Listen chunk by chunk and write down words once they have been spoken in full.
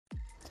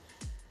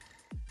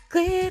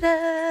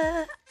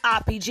Glitter.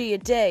 RPG a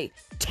day.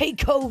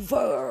 Take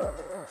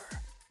over.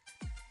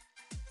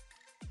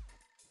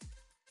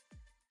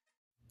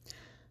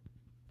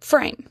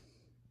 Frame.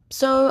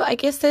 So I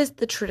guess there's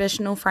the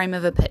traditional frame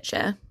of a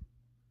picture,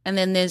 and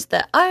then there's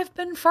the I've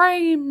been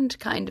framed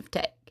kind of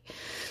take.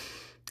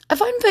 I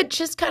find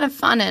pictures kind of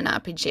fun in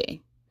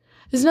RPG.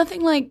 There's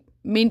nothing like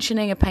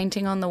mentioning a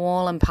painting on the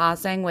wall in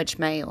passing, which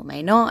may or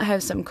may not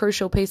have some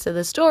crucial piece of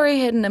the story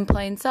hidden in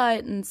plain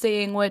sight, and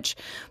seeing which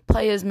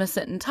players miss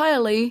it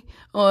entirely,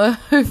 or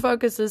who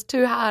focuses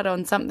too hard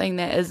on something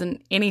that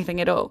isn't anything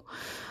at all.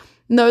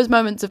 And those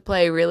moments of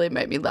play really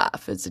make me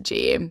laugh as a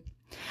GM.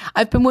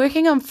 I've been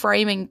working on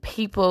framing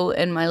people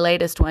in my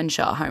latest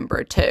one-shot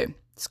homebrew too.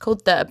 It's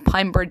called the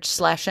Pinebridge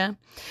Slasher.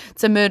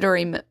 It's a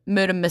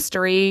murder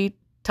mystery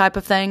type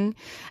of thing,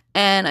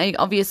 and I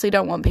obviously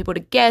don't want people to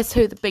guess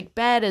who the big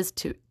bad is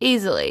too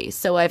easily,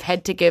 so I've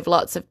had to give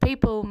lots of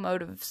people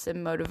motives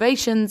and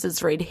motivations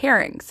as red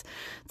herrings,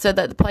 so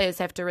that the players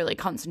have to really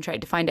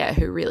concentrate to find out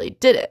who really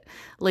did it,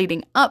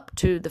 leading up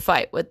to the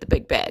fight with the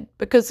big bad,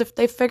 because if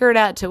they figure it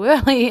out too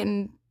early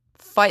and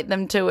fight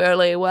them too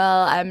early,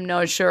 well, I'm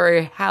not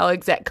sure how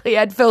exactly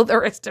I'd feel the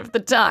rest of the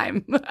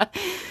time.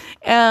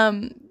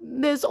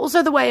 There's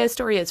also the way a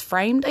story is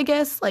framed, I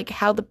guess, like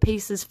how the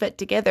pieces fit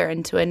together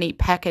into a neat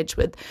package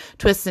with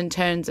twists and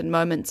turns and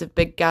moments of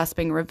big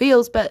gasping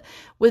reveals, but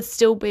with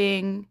still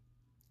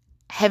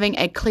having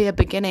a clear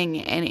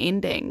beginning and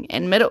ending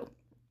and middle.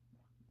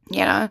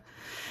 You know,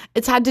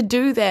 it's hard to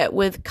do that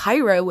with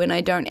Cairo when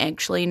I don't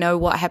actually know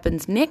what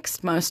happens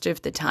next most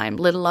of the time,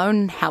 let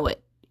alone how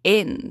it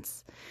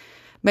ends.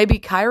 Maybe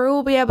Cairo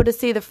will be able to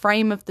see the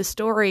frame of the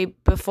story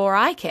before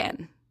I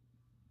can.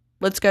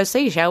 Let's go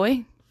see, shall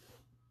we?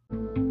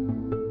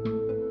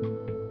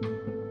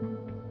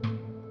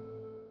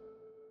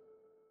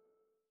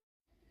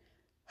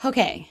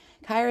 Okay,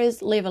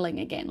 Kyra's leveling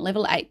again,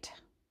 level 8.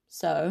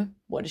 So,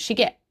 what does she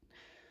get?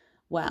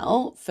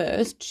 Well,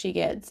 first, she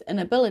gets an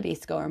ability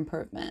score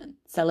improvement.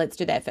 So let's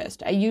do that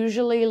first. I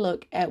usually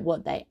look at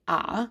what they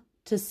are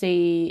to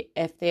see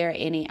if there are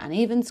any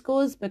uneven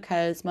scores,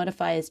 because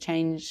modifiers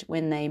change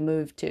when they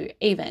move to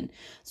even.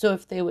 So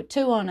if there were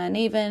 2 on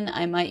uneven,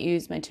 I might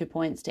use my 2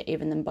 points to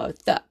even them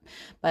both up.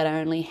 But I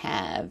only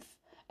have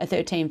a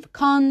 13 for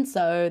con,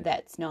 so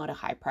that's not a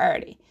high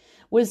priority.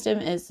 Wisdom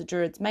is the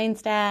druid's main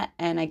stat,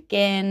 and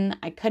again,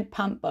 I could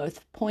pump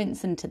both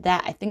points into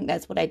that. I think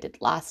that's what I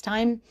did last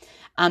time.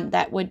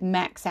 That would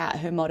max out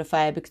her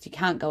modifier, because you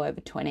can't go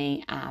over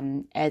 20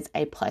 as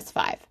a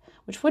 +5,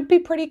 which would be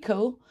pretty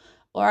cool.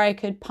 Or I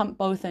could pump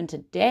both into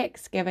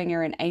Dex, giving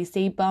her an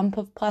AC bump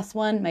of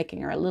 +1,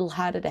 making her a little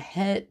harder to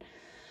hit.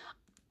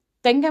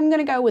 Think I'm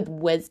going to go with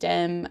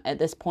Wisdom at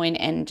this point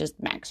and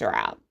just max her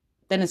out.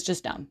 Then it's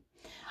just done.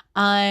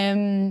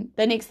 The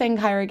next thing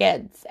Kyra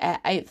gets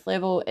at 8th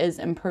level is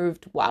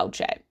improved wild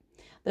shape.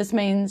 This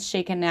means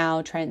she can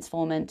now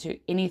transform into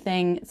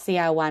anything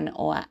CR1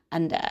 or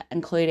under,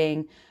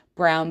 including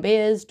brown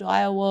bears,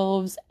 dire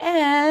wolves,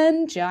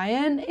 and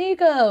giant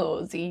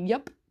eagles.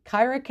 Yep,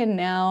 Kyra can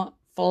now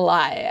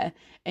fly,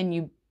 and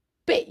you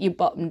bet your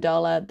bottom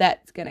dollar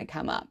that's going to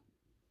come up.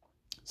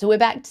 So we're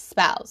back to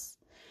spells.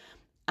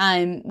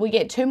 We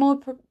get 2 more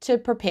to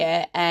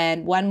prepare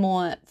and 1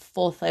 more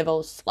 4th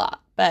level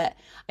slot, but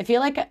I feel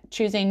like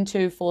choosing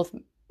 2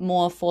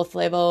 4th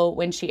level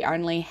when she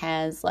only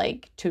has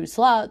like 2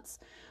 slots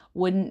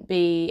wouldn't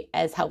be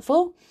as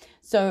helpful.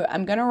 So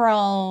I'm going to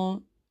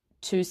roll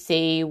to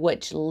see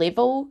which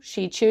level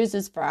she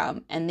chooses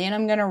from, and then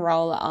I'm going to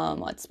roll on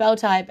what spell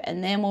type,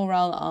 and then we'll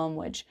roll on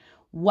which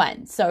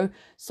one. So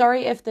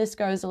sorry if this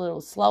goes a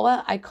little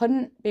slower. I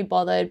couldn't be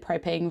bothered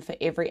prepping for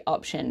every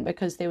option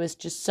because there was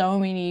just so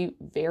many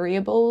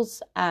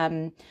variables.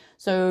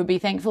 So be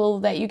thankful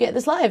that you get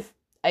this live,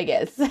 I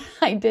guess.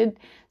 I did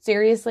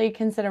seriously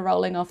consider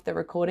rolling off the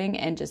recording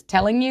and just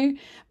telling you,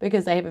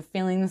 because I have a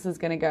feeling this is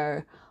going to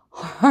go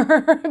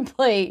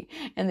horribly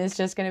and there's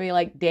just going to be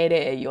like dead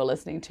air you're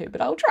listening to, but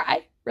I'll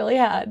try really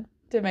hard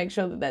to make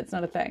sure that that's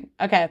not a thing.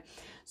 Okay,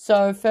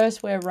 so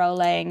first we're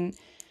rolling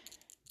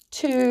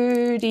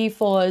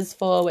 2d4s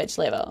for which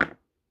level?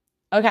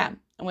 Okay,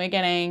 and we're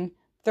getting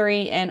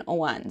 3 and a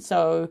 1.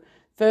 So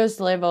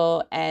first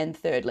level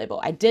and 3rd level.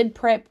 I did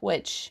prep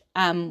which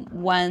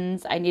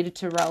ones I needed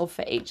to roll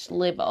for each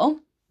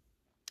level.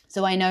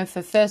 So I know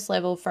for first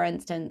level, for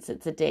instance,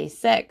 it's a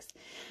d6,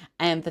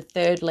 and for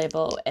 3rd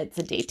level, it's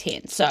a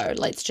d10. So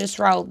let's just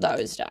roll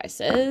those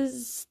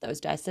dices.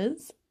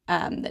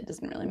 That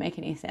doesn't really make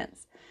any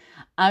sense.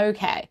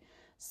 Okay,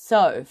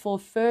 so for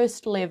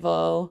first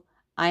level,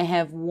 I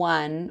have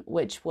 1,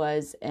 which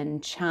was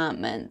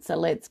enchantment. So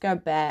let's go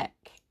back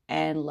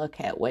and look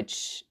at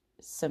which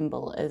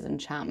symbol is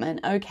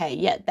enchantment. Okay,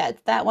 yeah,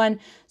 that's that one.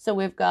 So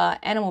we've got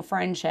animal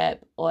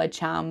friendship or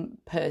charm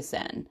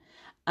person.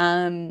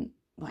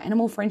 Well,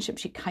 animal friendship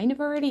she kind of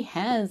already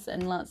has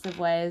in lots of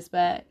ways,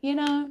 but you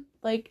know,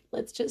 like,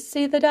 let's just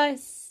see the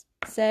dice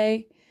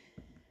say,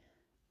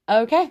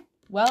 okay,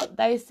 well,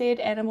 they said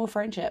animal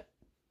friendship.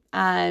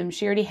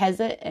 She already has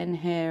it in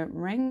her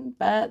ring,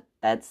 but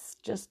that's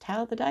just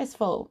how the dice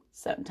fall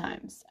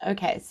sometimes.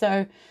 Okay,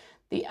 so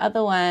the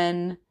other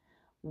one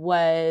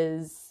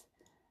was,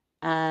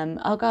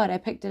 oh God, I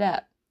picked it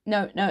up.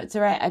 No, it's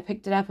all right. I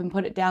picked it up and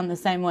put it down the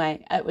same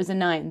way. It was a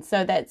 9.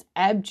 So that's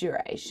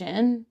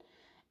abjuration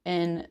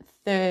in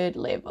 3rd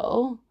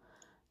level.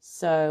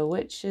 So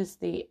which is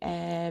the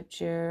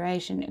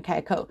abjuration?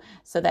 Okay, cool.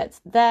 So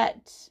that's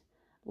that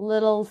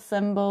little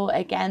symbol.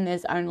 Again,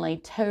 there's only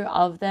 2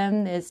 of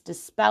them. There's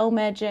dispel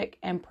magic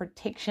and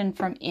protection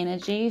from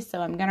energy.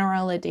 So I'm going to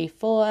roll a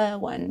d4.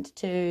 1 to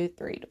 2,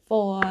 3 to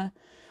 4.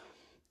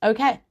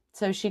 Okay,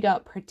 so she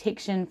got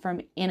protection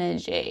from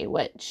energy,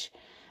 which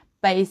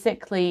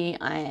basically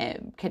I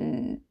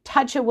can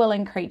touch a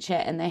willing creature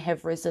and they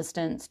have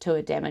resistance to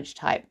a damage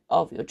type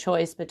of your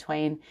choice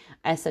between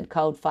acid,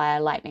 cold, fire,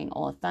 lightning,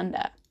 or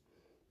thunder.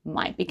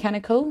 Might be kind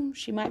of cool.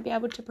 She might be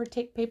able to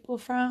protect people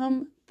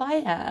from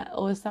fire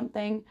or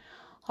something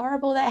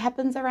horrible that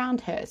happens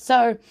around her.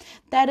 So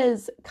that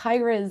is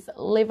Kyra's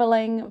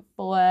leveling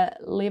for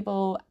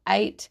level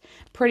 8.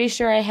 Pretty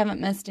sure I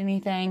haven't missed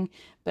anything,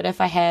 but if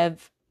I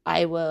have,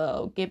 I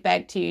will get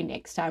back to you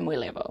next time we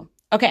level.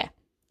 Okay,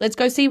 let's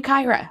go see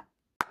Kyra.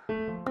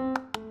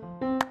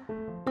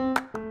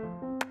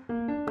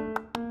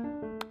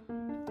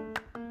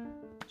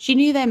 She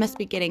knew they must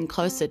be getting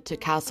closer to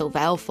Castle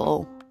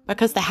Valefall,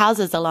 because the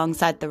houses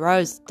alongside the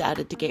roads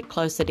started to get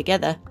closer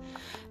together.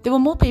 There were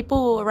more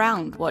people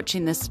around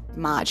watching this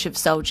march of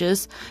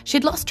soldiers.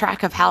 She'd lost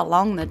track of how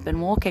long they'd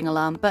been walking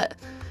along, but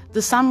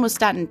the sun was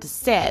starting to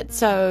set,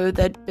 so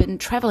they'd been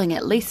travelling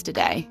at least a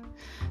day.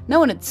 No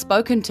one had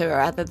spoken to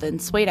her other than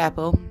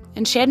Sweetapple,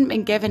 and she hadn't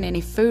been given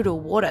any food or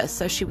water,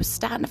 so she was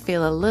starting to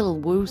feel a little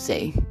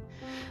woozy.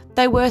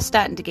 They were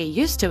starting to get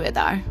used to it,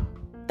 though.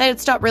 They had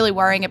stopped really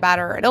worrying about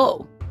her at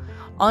all.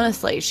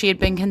 Honestly, she had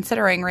been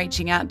considering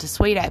reaching out to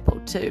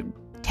Sweetapple to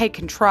take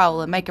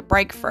control and make a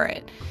break for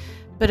it.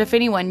 But if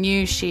anyone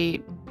knew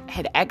she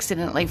had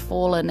accidentally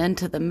fallen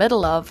into the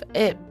middle of,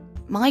 it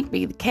might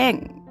be the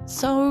king.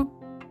 So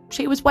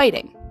she was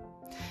waiting.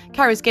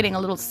 Kyra was getting a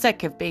little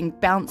sick of being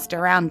bounced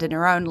around in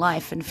her own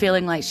life and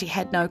feeling like she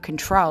had no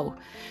control.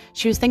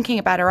 She was thinking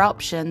about her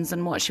options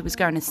and what she was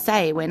going to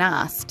say when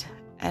asked.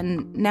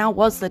 And now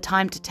was the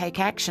time to take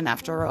action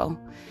after all.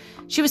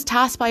 She was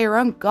tasked by her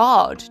own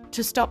god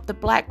to stop the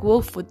black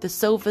wolf with the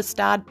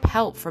silver-starred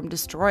pelt from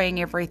destroying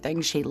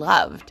everything she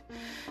loved.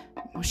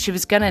 She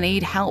was going to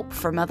need help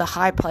from other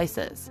high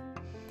places.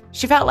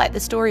 She felt like the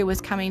story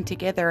was coming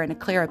together in a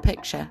clearer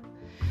picture.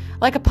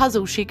 Like a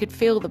puzzle, she could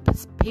feel the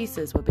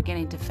pieces were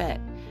beginning to fit.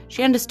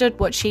 She understood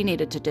what she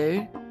needed to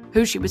do,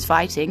 who she was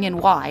fighting,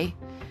 and why.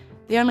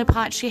 The only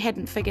part she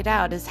hadn't figured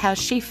out is how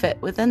she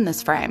fit within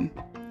this frame.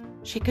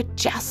 She could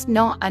just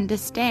not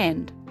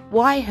understand.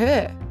 Why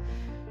her?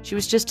 She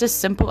was just a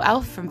simple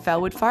elf from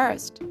Felwood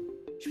Forest.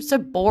 She was so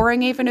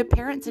boring even her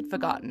parents had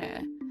forgotten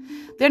her.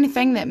 The only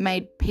thing that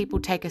made people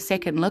take a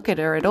second look at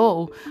her at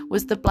all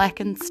was the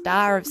blackened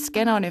star of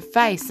skin on her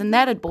face, and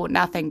that had brought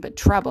nothing but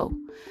trouble.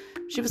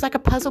 She was like a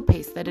puzzle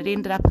piece that had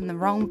ended up in the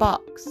wrong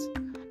box.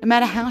 No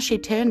matter how she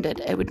turned it,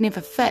 it would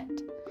never fit.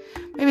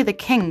 Maybe the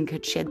king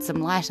could shed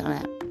some light on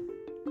it.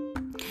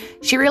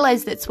 She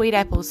realised that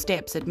Sweetapple's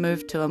steps had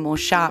moved to a more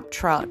sharp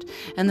trot,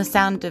 and the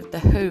sound of the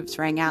hooves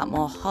rang out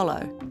more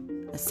hollow.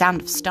 The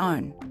sound of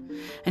stone,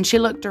 and she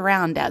looked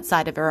around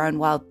outside of her own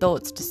wild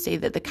thoughts to see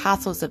that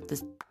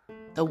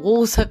the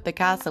walls of the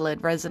castle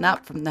had risen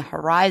up from the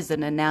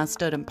horizon and now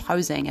stood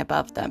imposing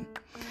above them.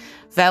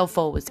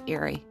 Valefall was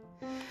eerie,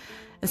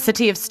 a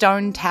city of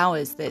stone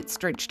towers that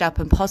stretched up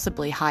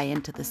impossibly high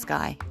into the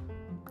sky.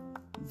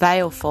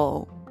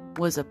 Valefall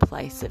was a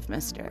place of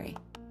mystery.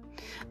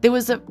 There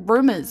was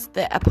rumours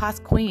that a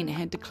past queen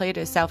had declared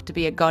herself to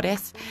be a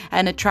goddess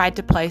and had tried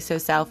to place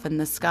herself in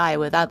the sky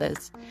with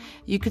others.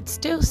 You could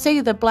still see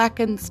the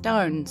blackened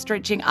stone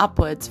stretching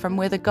upwards from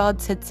where the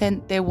gods had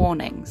sent their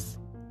warnings.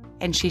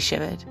 And she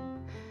shivered.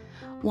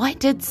 Why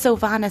did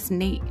Sylvanas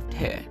need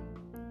her?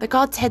 The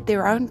gods had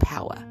their own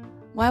power.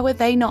 Why were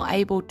they not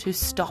able to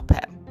stop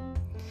him?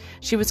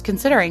 She was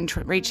considering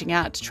reaching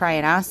out to try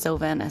and ask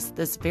Sylvanas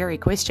this very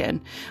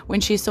question when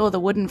she saw the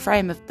wooden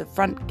frame of the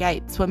front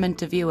gate swim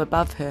into view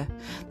above her,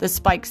 the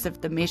spikes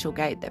of the metal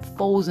gate that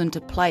falls into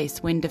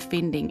place when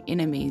defending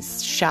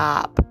enemies,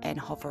 sharp and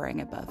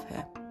hovering above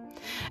her.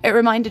 It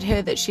reminded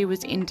her that she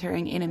was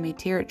entering enemy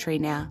territory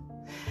now,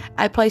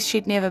 a place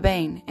she'd never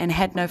been and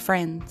had no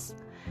friends.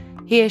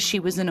 Here she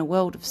was in a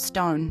world of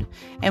stone,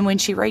 and when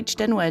she reached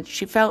inward,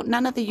 she felt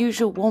none of the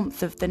usual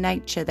warmth of the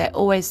nature that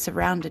always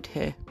surrounded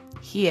her.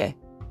 Here,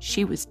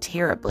 she was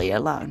terribly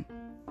alone.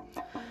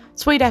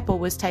 Sweetapple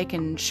was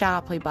taken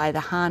sharply by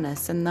the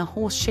harness, and the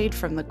horse sheared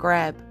from the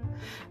grab.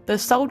 The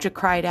soldier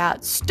cried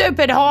out,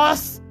 "Stupid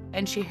horse!"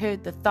 and she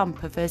heard the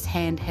thump of his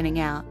hand hitting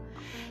out.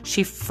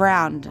 She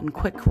frowned in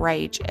quick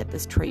rage at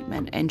this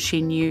treatment, and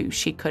she knew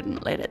she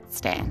couldn't let it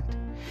stand.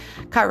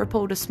 Kyra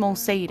pulled a small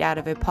seed out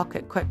of her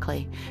pocket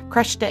quickly,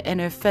 crushed it in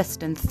her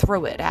fist and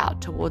threw it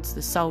out towards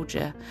the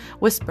soldier,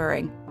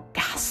 whispering,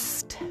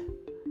 "Gust."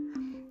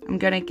 I'm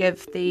going to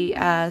give the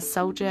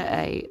soldier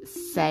a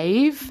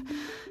save.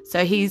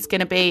 So he's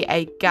going to be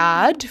a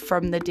guard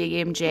from the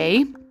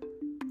DMG.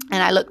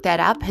 And I looked that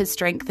up. His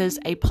strength is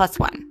a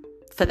 +1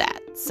 for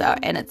that. So,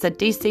 and it's a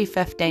DC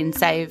 15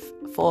 save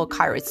for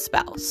Kyra's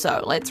spell.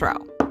 So let's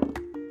roll.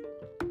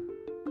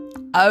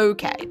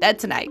 Okay,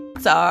 that's an 8.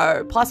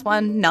 So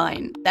 +1,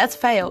 9. That's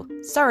fail.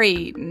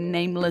 Sorry,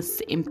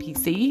 nameless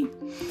NPC.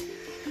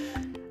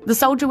 The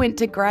soldier went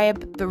to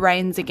grab the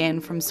reins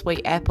again from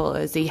Sweet Apple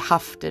as he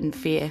huffed in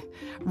fear,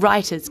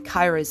 right as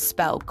Kyra's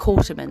spell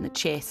caught him in the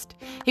chest.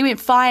 He went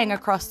flying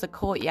across the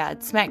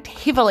courtyard, smacked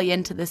heavily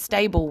into the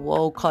stable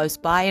wall close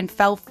by, and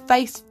fell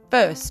face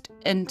first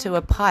into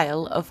a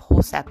pile of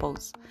horse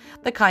apples.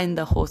 The kind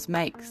the horse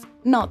makes,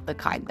 not the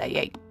kind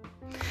they eat.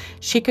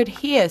 She could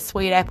hear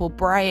Sweet Apple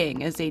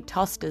braying as he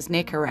tossed his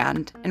neck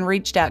around and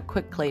reached out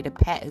quickly to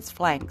pat his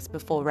flanks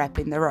before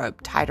wrapping the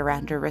rope tight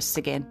around her wrists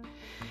again.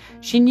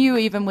 She knew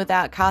even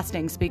without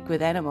casting Speak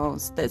with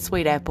Animals that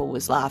Sweet Apple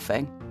was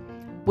laughing.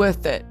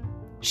 Worth it,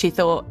 she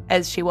thought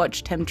as she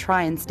watched him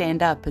try and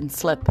stand up and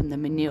slip in the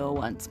manure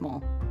once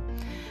more.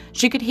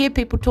 She could hear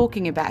people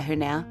talking about her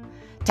now.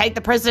 Take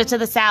the prisoner to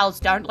the cells,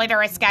 don't let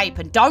her escape,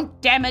 and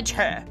don't damage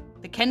her.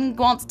 The king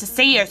wants to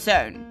see her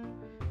soon.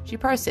 She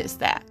processed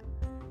that.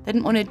 They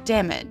didn't want her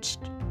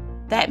damaged.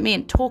 That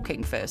meant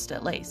talking first,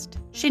 at least.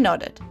 She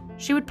nodded.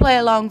 She would play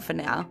along for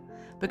now,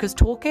 because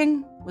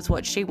talking was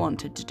what she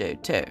wanted to do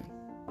too.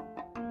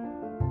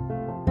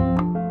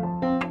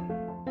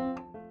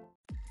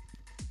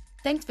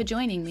 Thanks for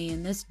joining me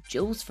in this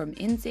Jules from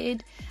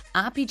NZ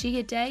RPG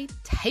A Day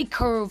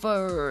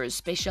Takeover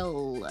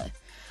special.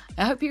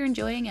 I hope you're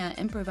enjoying our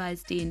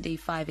improvised D&D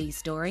 5e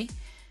story.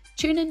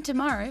 Tune in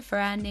tomorrow for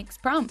our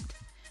next prompt.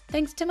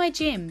 Thanks to my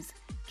gems,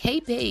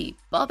 KP,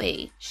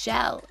 Bobby,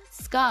 Shell,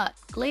 Scott,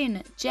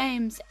 Glenn,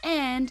 James,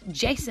 and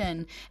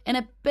Jason. And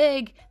a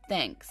big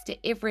thanks to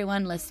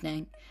everyone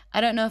listening.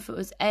 I don't know if it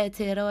was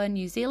Aotearoa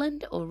New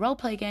Zealand or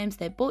Roleplay Games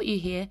that brought you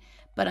here,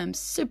 but I'm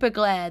super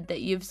glad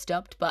that you've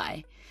stopped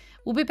by.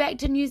 We'll be back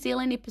to New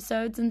Zealand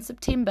episodes in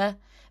September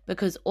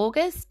because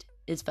August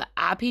is for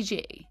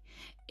RPG.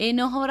 E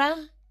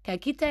nohora, ka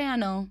kite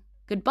anō.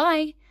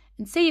 Goodbye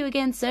and see you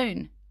again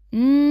soon.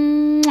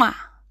 Mwah!